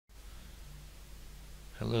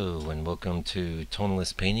Hello and welcome to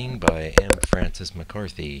Tonalist Painting by M. Francis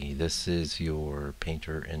McCarthy. This is your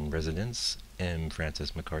painter in residence, M.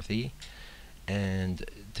 Francis McCarthy, and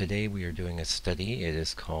today we are doing a study. It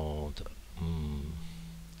is called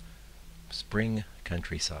Spring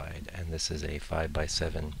Countryside, and this is a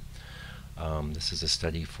 5x7. This is a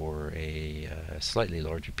study for a slightly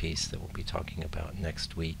larger piece that we'll be talking about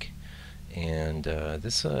next week. And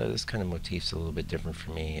this kind of motif's a little bit different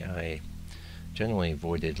for me. I generally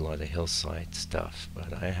avoided a lot of hillside stuff,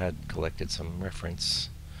 but I had collected some reference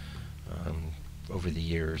over the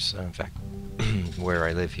years. In fact, where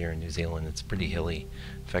I live here in New Zealand, it's pretty hilly.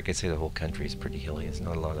 In fact, I'd say the whole country is pretty hilly. There's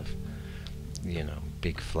not a lot of,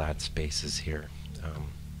 big flat spaces here.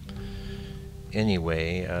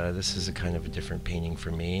 Anyway, this is a kind of a different painting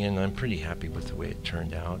for me, and I'm pretty happy with the way it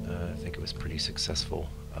turned out. I think it was pretty successful,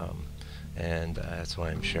 and that's why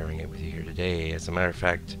I'm sharing it with you here today. As a matter of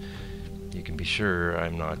fact, you can be sure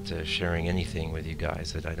I'm not sharing anything with you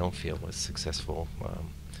guys that I don't feel was successful.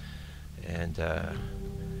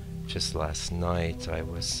 Just last night I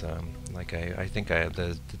was, I think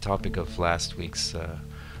the topic of last week's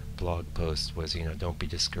blog post was, don't be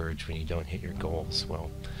discouraged when you don't hit your goals. Well,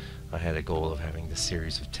 I had a goal of having the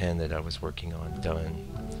series of 10 that I was working on done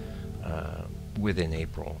within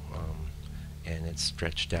April, and it's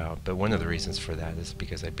stretched out. But one of the reasons for that is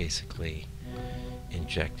because I basically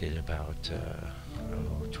injected about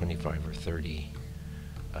 25 or 30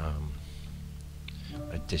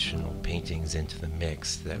 additional paintings into the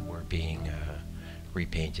mix that were being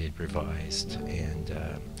repainted, revised, and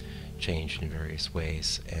changed in various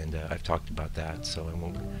ways. And I've talked about that, so I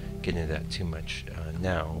won't get into that too much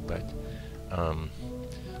now. But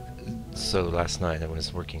so last night I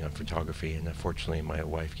was working on photography, and unfortunately my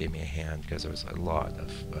wife gave me a hand because there was a lot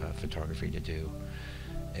of photography to do.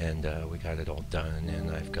 And we got it all done, and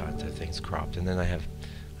I've got things cropped, and then I have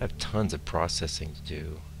tons of processing to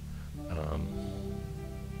do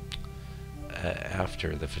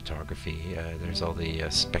after the photography. There's all the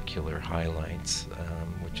specular highlights,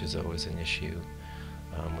 which is always an issue,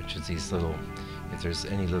 which is these little, if there's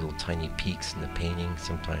any little tiny peaks in the painting,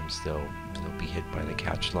 sometimes they'll be hit by the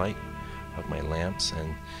catch light of my lamps.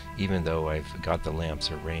 And even though I've got the lamps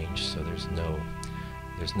arranged so there's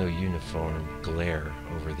no uniform glare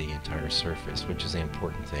over the entire surface, which is the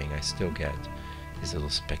important thing, I still get these little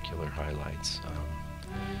specular highlights.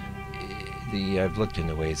 I've looked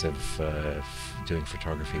into ways of doing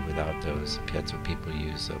photography without those. That's what people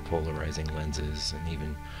use, polarizing lenses and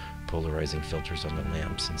even polarizing filters on the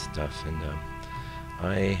lamps and stuff. And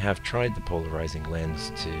I have tried the polarizing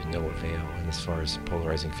lens to no avail, and as far as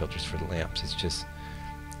polarizing filters for the lamps, it's just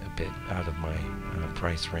a bit out of my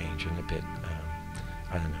price range, and a bit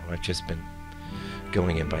I don't know, I've just been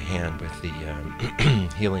going in by hand with the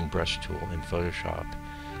healing brush tool in Photoshop,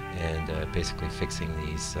 and basically fixing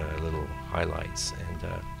these little highlights. And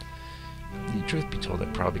the truth be told, I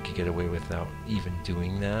probably could get away without even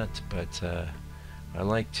doing that, but I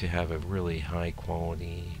like to have a really high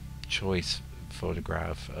quality choice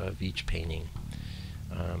photograph of each painting.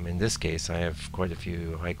 In this case, I have quite a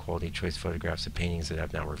few high quality choice photographs of paintings that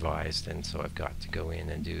I've now revised, and so I've got to go in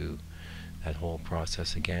and do that whole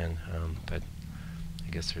process again, but I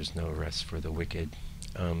guess there's no rest for the wicked.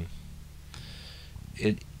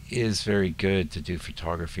 It is very good to do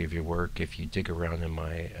photography of your work. If you dig around in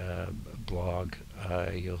my blog,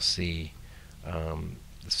 you'll see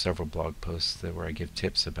several blog posts where I give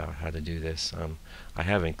tips about how to do this. I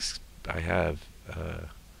have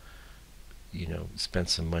spent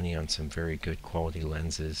some money on some very good quality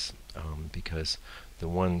lenses, because the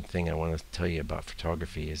one thing I want to tell you about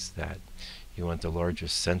photography is that you want the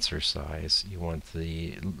largest sensor size, you want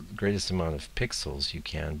the greatest amount of pixels you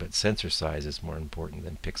can, but sensor size is more important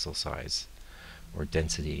than pixel size or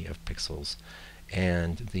density of pixels.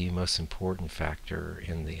 And the most important factor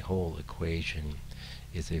in the whole equation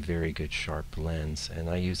is a very good sharp lens, and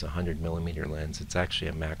I use a 100mm lens. It's actually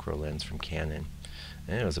a macro lens from Canon,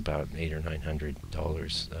 and it was about $800 or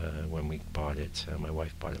 $900 when we bought it. My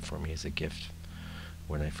wife bought it for me as a gift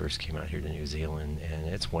when I first came out here to New Zealand, and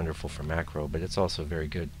it's wonderful for macro, but it's also very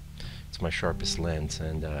good. It's my sharpest lens,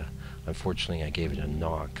 and unfortunately I gave it a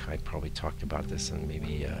knock. I probably talked about this in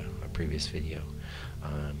maybe a previous video,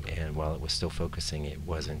 and while it was still focusing, it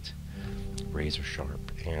wasn't razor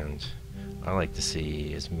sharp. And I like to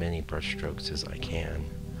see as many brush strokes as I can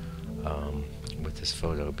with this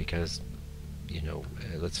photo, because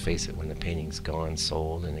let's face it, when the painting's gone,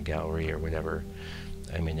 sold in a gallery or whatever,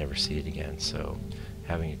 I may never see it again. So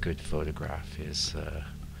having a good photograph is,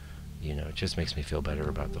 it just makes me feel better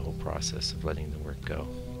about the whole process of letting the work go.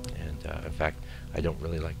 And in fact, I don't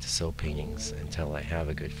really like to sell paintings until I have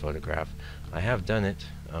a good photograph. I have done it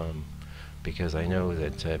because I know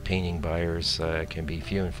that painting buyers can be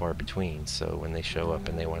few and far between. So when they show up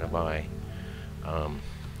and they want to buy,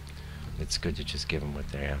 it's good to just give them what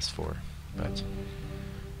they ask for. But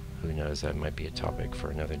who knows, that might be a topic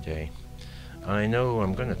for another day. I know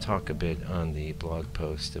I'm going to talk a bit on the blog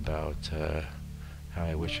post about how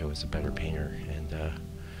I wish I was a better painter,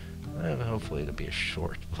 and hopefully it'll be a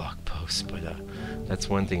short blog post, but that's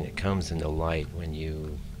one thing that comes into light when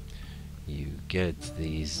you get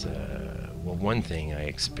these, well, one thing I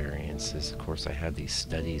experience is, of course, I have these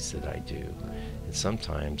studies that I do, and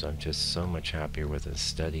sometimes I'm just so much happier with a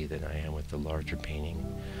study than I am with the larger painting.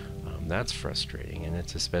 That's frustrating, and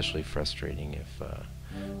it's especially frustrating if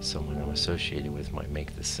someone I'm associated with might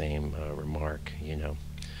make the same remark, you know.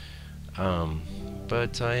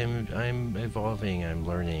 But I'm evolving, I'm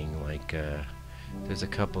learning, like, there's a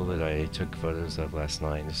couple that I took photos of last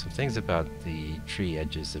night. There's some things about the tree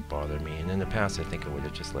edges that bother me, and in the past I think I would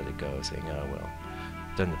have just let it go, saying, oh well,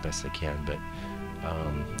 done the best I can. But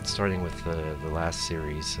starting with the last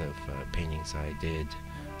series of paintings I did,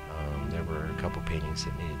 there were a couple paintings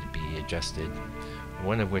that needed to be adjusted,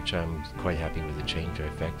 one of which I'm quite happy with the change I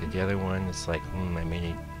effected. The other one, it's like, I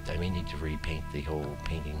may need to repaint the whole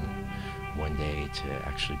painting one day to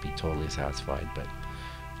actually be totally satisfied, but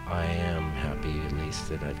I am happy at least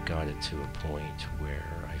that I've got it to a point where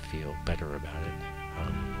I feel better about it.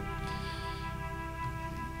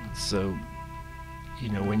 So, you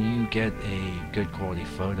know, when you get a good quality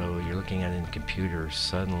photo, you're looking at it in the computer,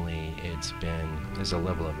 suddenly there's a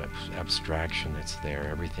level of abstraction that's there.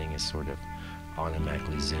 Everything is sort of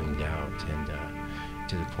automatically zoomed out, and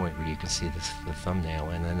to the point where you can see the thumbnail,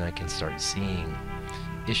 and then I can start seeing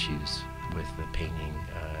issues with the painting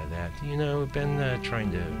that, you know, have been they've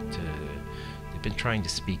been trying to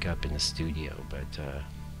speak up in the studio, but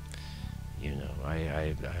you know,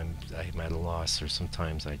 I'm at a loss, or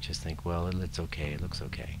sometimes I just think, well, it's okay, it looks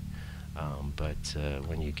okay. But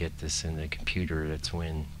when you get this in the computer, that's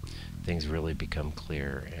when things really become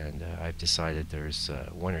clear. And I've decided there's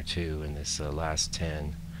one or two in this last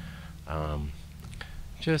 10.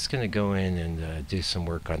 Just going to go in and do some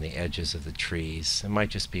work on the edges of the trees. It might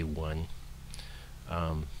just be one.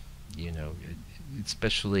 You know,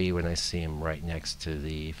 especially when I see them right next to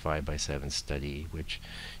the 5x7 study, which,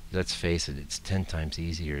 let's face it, it's 10 times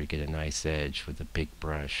easier to get a nice edge with a big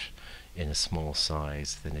brush in a small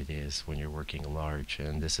size than it is when you're working large.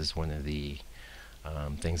 And this is one of the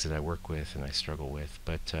things that I work with and I struggle with,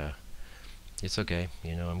 but it's okay.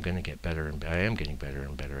 You know, I'm going to get better, and I am getting better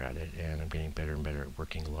and better at it, and I'm getting better and better at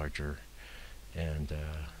working larger. And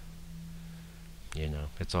you know,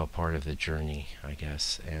 it's all part of the journey, I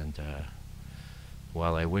guess. And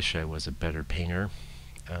while I wish I was a better painter,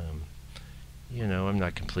 you know, I'm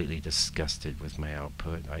not completely disgusted with my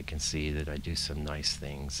output. I can see that I do some nice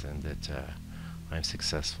things, and that I'm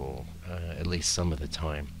successful at least some of the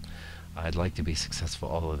time. I'd like to be successful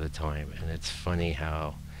all of the time, and it's funny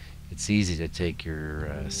how it's easy to take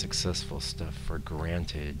your successful stuff for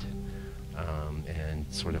granted, and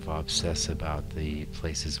sort of obsess about the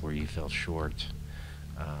places where you fell short.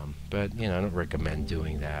 But, you know, I don't recommend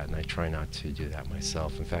doing that, and I try not to do that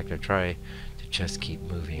myself. In fact, I try to just keep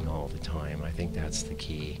moving all the time. I think that's the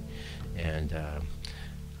key. And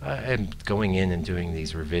I'm going in and doing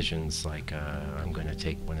these revisions, like I'm going to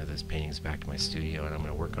take one of those paintings back to my studio, and I'm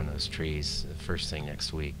going to work on those trees the first thing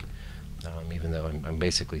next week. Even though I'm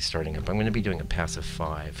basically starting up, I'm going to be doing a passive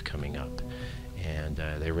 5 coming up, and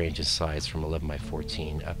they range in size from 11 by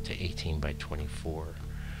 14 up to 18 by 24.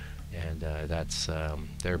 And that's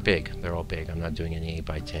they're big. They're all big. I'm not doing any 8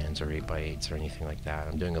 by 10s or 8 by 8s or anything like that.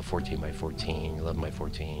 I'm doing a 14 by 14, 11 by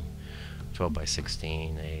 14, 12 by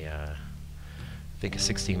 16, I think a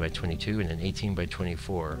 16 by 22, and an 18 by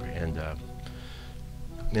 24. And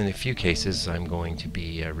in a few cases, I'm going to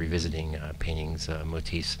be revisiting paintings,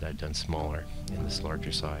 motifs that I've done smaller in this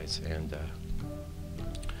larger size. And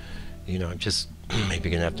you know, I'm just maybe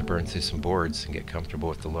going to have to burn through some boards and get comfortable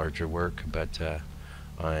with the larger work, but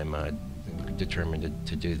I'm determined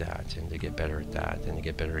to do that, and to get better at that, and to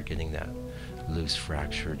get better at getting that loose,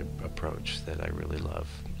 fractured approach that I really love.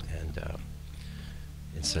 And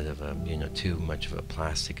instead of you know, too much of a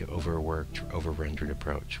plastic, overworked, over-rendered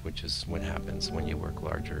approach, which is what happens when you work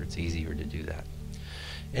larger. It's easier to do that.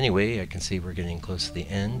 Anyway, I can see we're getting close to the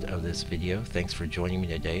end of this video. Thanks for joining me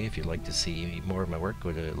today. If you'd like to see more of my work,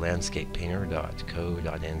 go to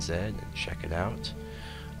landscapepainter.co.nz and check it out.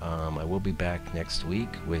 I will be back next week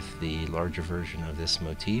with the larger version of this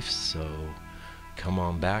motif, so come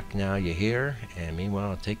on back now you're here, and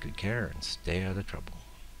meanwhile, take good care and stay out of trouble.